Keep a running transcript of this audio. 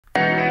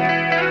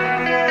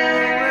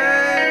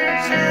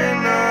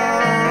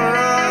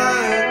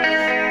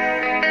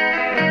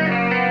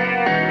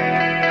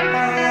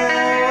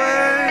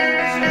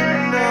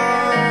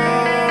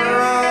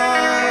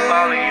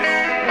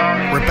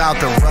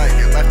Without the right,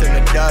 you're left in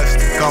the dust.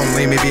 Gon'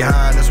 leave me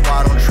behind, that's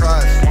why I don't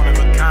trust. One of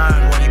a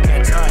kind, one you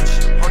can't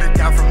touch. Hold it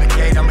down from the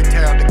gate, I'ma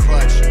tear up the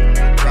clutch.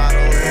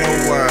 Throttle in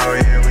the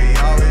world, yeah, we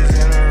always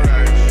in a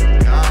rush.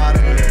 Gotta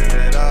live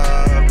it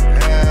up,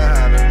 can't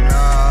have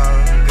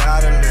enough.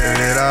 Gotta live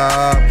it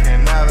up,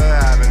 can never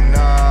have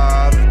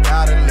enough.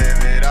 Gotta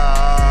live it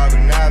up,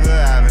 never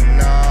have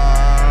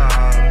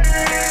enough.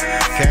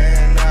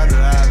 Can never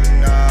have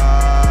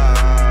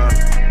enough.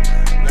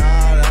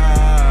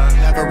 Nah,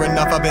 never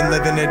enough, I've been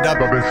living it up.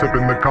 I've been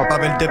sipping the cup,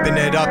 I've been dipping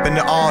it up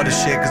into all the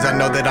shit. Cause I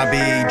know that I be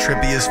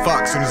trippy as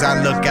fuck. Soon as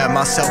I look at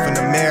myself in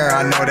the mirror,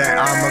 I know that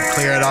I'ma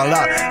clear it all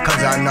up.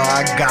 Cause I know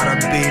I gotta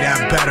be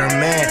that better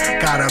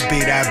man. Gotta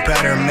be that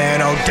better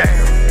man, oh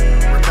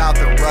damn. Without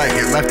the right,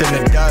 you're left in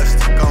the dust.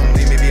 Gon'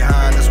 leave me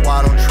behind, that's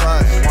why I don't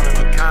trust. One of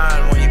a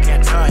kind, one you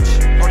can't touch.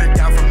 Hold it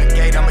down from the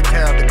gate, I'ma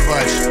tear up the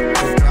clutch.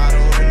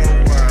 Throttle in the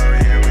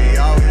world, yeah, we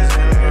always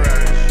in a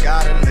rush.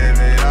 Gotta live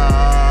it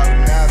up,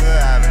 never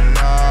have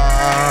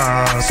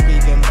enough.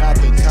 Speaking about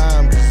the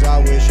time, cause I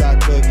wish I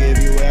could give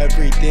you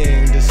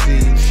everything to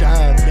see you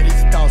shine. Yeah,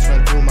 these thoughts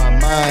run through my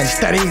mind.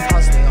 Steady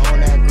hustling